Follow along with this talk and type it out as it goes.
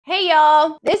Hey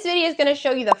y'all, this video is going to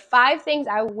show you the 5 things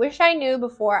I wish I knew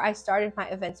before I started my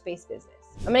events-based business.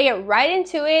 I'm going to get right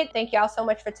into it. Thank y'all so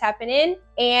much for tapping in.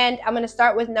 And I'm going to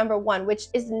start with number 1, which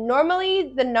is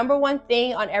normally the number 1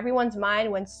 thing on everyone's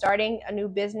mind when starting a new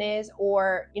business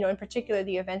or, in particular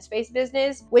the events-based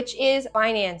business, which is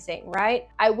financing, right?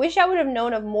 I wish I would have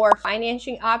known of more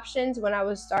financing options when I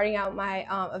was starting out my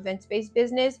events-based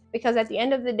business, because at the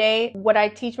end of the day, what I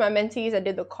teach my mentees, I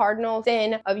did the cardinal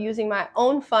sin of using my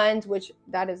own funds, which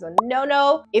that is a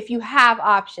no-no if you have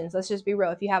options. Let's just be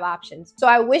real, if you have options. So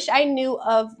I wish I knew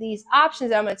of these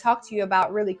options that I'm going to talk to you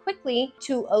about really quickly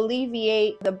to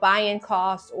alleviate the buy-in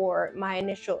cost or my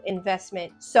initial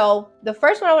investment. So the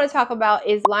first one I want to talk about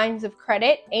is lines of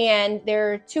credit. And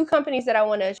there are 2 companies that I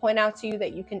want to point out to you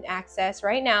that you can access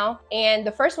right now. And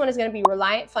the first one is going to be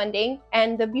Reliant Funding.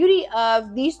 And the beauty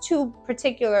of these 2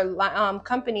 particular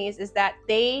companies is that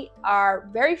they are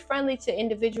very friendly to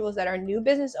individuals that are new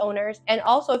business owners. And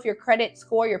also if your credit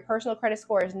score, your personal credit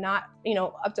score is not,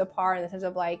 up to par in the sense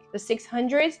of like the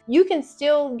 600s, you can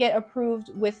still get approved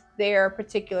with their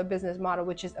particular business model,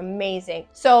 which is amazing.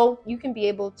 So you can be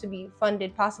able to be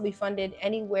funded, possibly funded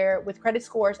anywhere with credit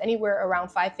scores anywhere around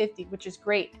 550, which is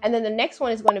great. And then the next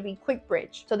one is going to be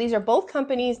QuickBridge. So these are both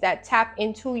companies that tap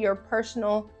into your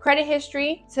personal credit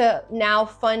history to now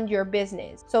fund your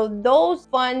business. So those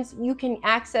funds, you can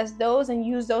access those and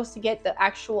use those to get the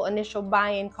actual initial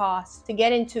buy-in costs to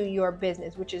get into your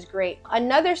business, which is great.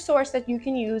 Another source that you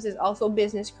can use is also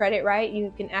business credit, right?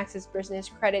 You can access business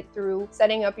credit through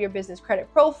setting up your business credit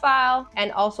profile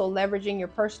and also leveraging your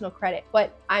personal credit.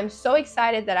 But I'm so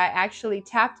excited that I actually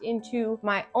tapped into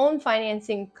my own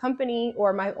financing company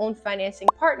or my own financing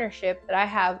partnership, that I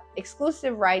have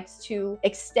exclusive rights to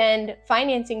extend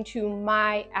financing to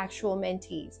my actual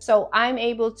mentees. So I'm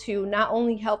able to not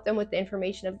only help them with the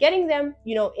information of getting them,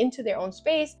 into their own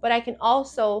space, but I can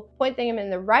also point them in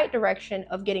the right direction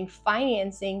of getting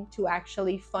financing to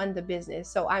actually fund the business.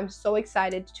 So I'm so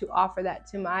excited to offer that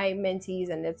to my mentees,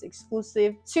 and it's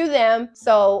exclusive to them.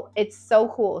 So it's so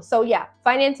cool. So yeah,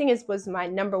 financing was my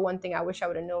number 1 thing I wish I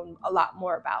would have known a lot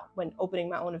more about when opening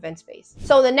my own event space.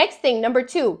 So the next thing, number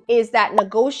 2, is that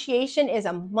negotiation is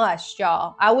a must,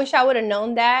 y'all. I wish I would have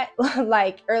known that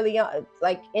like early on,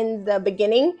 like in the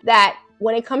beginning, that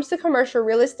when it comes to commercial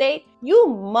real estate, you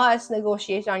must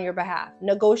negotiate on your behalf.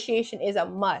 Negotiation is a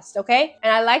must, okay?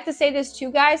 And I like to say this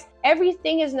too, guys,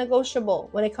 everything is negotiable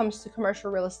when it comes to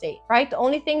commercial real estate, right? The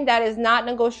only thing that is not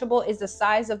negotiable is the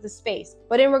size of the space.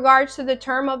 But in regards to the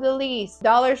term of the lease,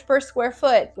 dollars per square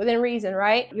foot, within reason,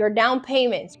 right? Your down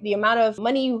payments, the amount of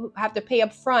money you have to pay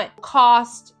up front,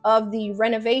 cost of the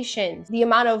renovations, the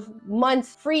amount of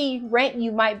months free rent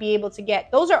you might be able to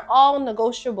get, those are all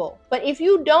negotiable. But if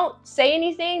you don't say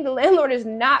anything, the landlord is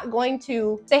not going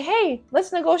to say, hey,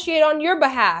 let's negotiate on your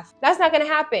behalf. That's not going to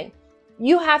happen.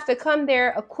 You have to come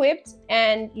there equipped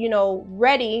and,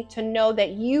 ready to know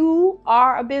that you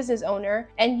are a business owner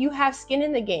and you have skin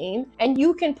in the game, and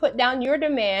you can put down your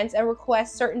demands and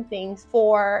request certain things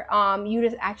for you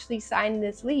to actually sign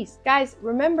this lease. Guys,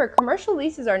 remember, commercial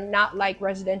leases are not like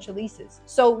residential leases.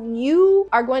 So you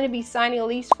are going to be signing a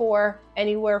lease for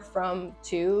anywhere from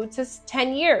 2 to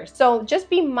 10 years. So just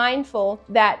be mindful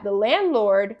that the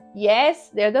landlord, yes,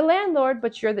 they're the landlord,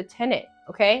 but you're the tenant.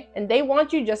 Okay? And they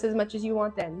want you just as much as you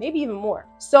want them, maybe even more.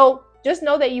 So just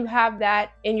know that you have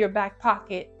that in your back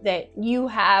pocket, that you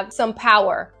have some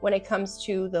power when it comes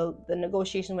to the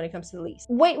negotiation, when it comes to the lease.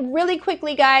 Wait, really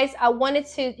quickly, guys, I wanted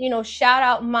to, shout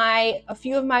out a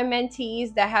few of my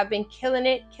mentees that have been killing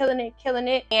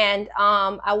it. And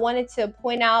I wanted to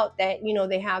point out that,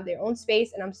 they have their own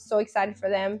space, and I'm so excited for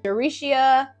them.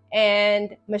 Doricia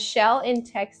and Michelle in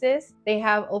Texas, they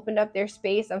have opened up their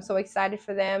space. I'm so excited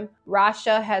for them.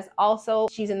 Rasha has also,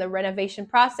 she's in the renovation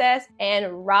process,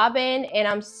 and Robin, and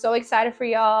I'm so excited for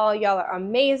y'all. Y'all are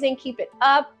amazing. Keep it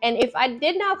up. And if I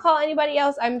did not call anybody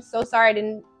else, I'm so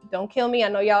sorry. Don't kill me. I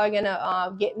know y'all are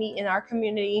gonna get me in our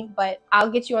community, but I'll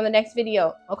get you on the next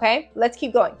video, okay? Let's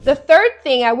keep going. The third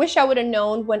thing I wish I would have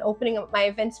known when opening up my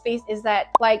event space is that,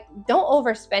 don't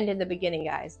overspend in the beginning,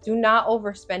 guys. Do not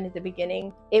overspend at the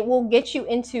beginning. It will get you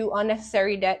into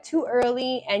unnecessary debt too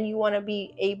early, and you want to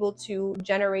be able to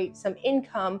generate some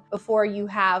income before you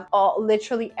have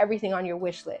literally everything on your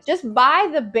wish list. Just buy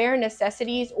the bare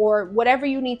necessities or whatever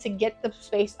you need to get the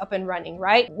space up and running,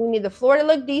 right? We need the floor to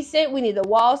look decent. We need the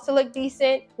walls walls to look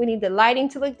decent, we need the lighting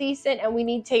to look decent, and we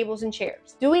need tables and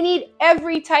chairs. Do we need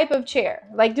every type of chair?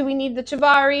 Like, do we need the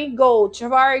Chiavari gold,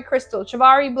 Chiavari crystal,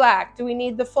 Chiavari black? Do we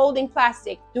need the folding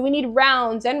plastic? Do we need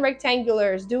rounds and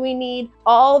rectangulars? Do we need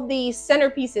all these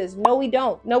centerpieces? No, we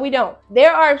don't. No, we don't.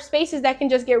 There are spaces that can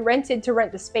just get rented to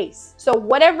rent the space. So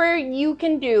whatever you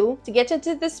can do to get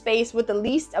into the space with the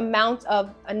least amount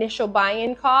of initial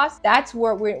buy-in cost, that's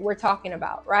what we're talking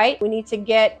about, right? We need to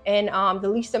get in the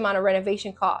least amount of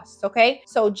renovation costs, okay?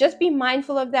 So just be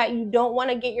mindful of that. You don't want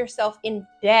to get yourself in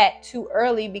debt too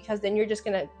early, because then you're just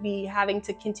going to be having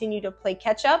to continue to play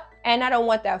catch up, and I don't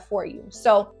want that for you.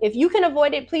 So if you can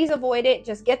avoid it, please avoid it.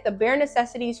 Just get the bare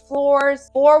necessities: floors,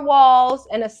 4 walls,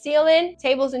 and a ceiling,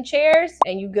 tables and chairs,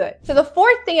 and you good. So the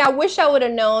fourth thing I wish I would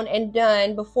have known and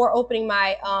done before opening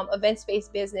my event space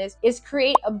business is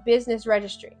create a business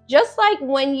registry. Just like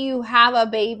when you have a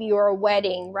baby or a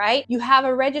wedding, right? You have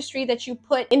a registry that you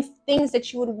put in things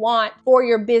that you would want for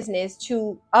your business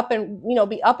to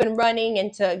be up and running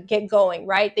and to get going,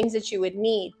 right? Things that you would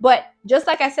need. But just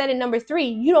like I said in number 3,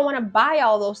 you don't want to buy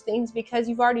all those things because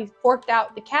you've already forked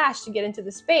out the cash to get into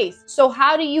the space. So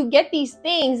how do you get these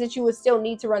things that you would still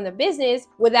need to run the business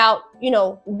without,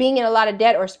 being in a lot of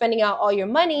debt or spending out all your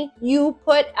money? You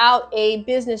put out a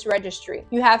business registry.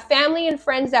 You have family and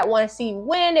friends that want to see you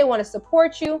win. They want to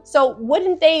support you. So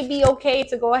wouldn't they be okay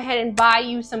to go ahead and buy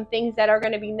you some things that are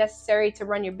going to be necessary to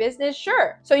run your business?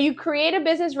 Sure. So you create a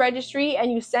business registry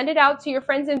and you send it out to your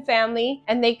friends and family,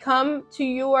 and they come to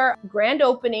your grand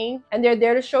opening and they're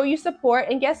there to show you support.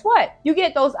 And guess what? You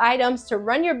get those items to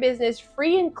run your business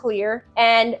free and clear,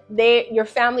 and your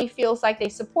family feels like they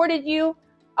supported you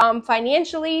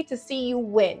financially to see you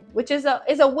win, which is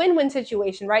a win-win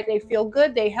situation, right? They feel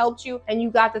good, they helped you, and you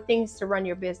got the things to run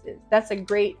your business. That's a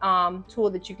great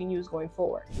tool that you can use going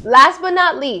forward. Last but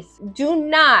not least, do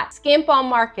not skimp on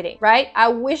marketing, right? I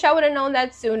wish I would have known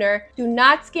that sooner. Do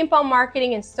not skimp on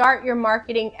marketing, and start your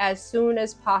marketing as soon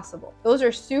as possible. Those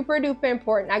are super duper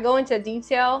important. I go into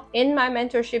detail in my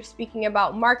mentorship speaking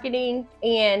about marketing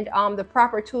and the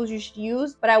proper tools you should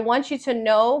use, but I want you to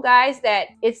know, guys, that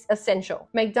it's essential.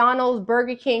 McDonald's,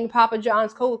 Burger King, Papa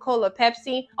John's, Coca-Cola,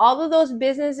 Pepsi, all of those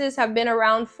businesses have been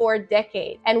around for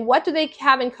decades. And what do they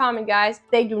have in common, guys?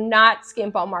 They do not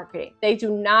skimp on marketing. They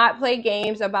do not play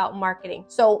games about marketing.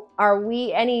 So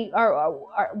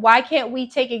why can't we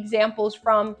take examples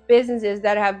from businesses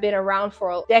that have been around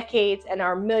for decades and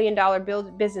are million-dollar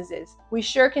businesses? We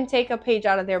sure can take a page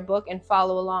out of their book and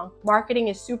follow along. Marketing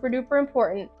is super duper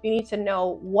important. You need to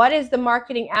know what is the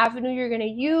marketing avenue you're going to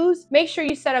use. Make sure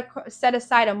you set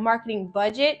aside a marketing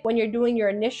budget when you're doing your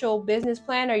initial business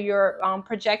plan or your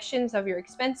projections of your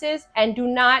expenses, and do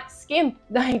not skimp.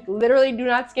 Like, literally do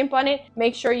not skimp on it.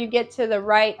 Make sure you get to the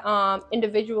right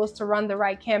individuals to run the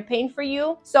right campaign for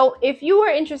you. So if you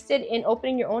are interested in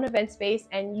opening your own event space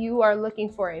and you are looking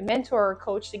for a mentor or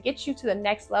coach to get you to the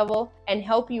next level and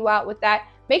help you out with that,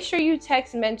 make sure you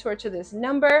text mentor to this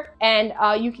number, and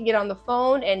you can get on the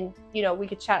phone and we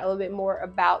could chat a little bit more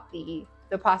about the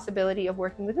possibility of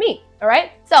working with me. All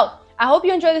right. So I hope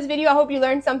you enjoyed this video. I hope you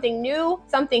learned something new,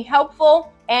 something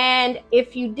helpful. And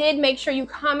if you did, make sure you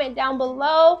comment down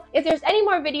below if there's any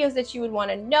more videos that you would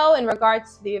want to know in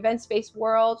regards to the event space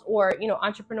world or,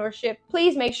 entrepreneurship.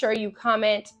 Please make sure you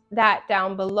comment that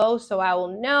down below so I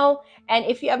will know. And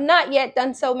if you have not yet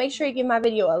done so, make sure you give my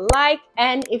video a like.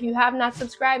 And if you have not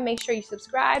subscribed, make sure you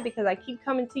subscribe, because I keep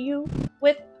coming to you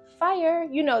with fire.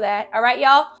 You know that. All right,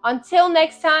 y'all. Until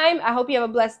next time, I hope you have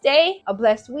a blessed day, a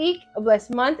blessed week, a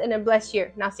blessed month, and a blessed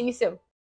year. And I'll see you soon.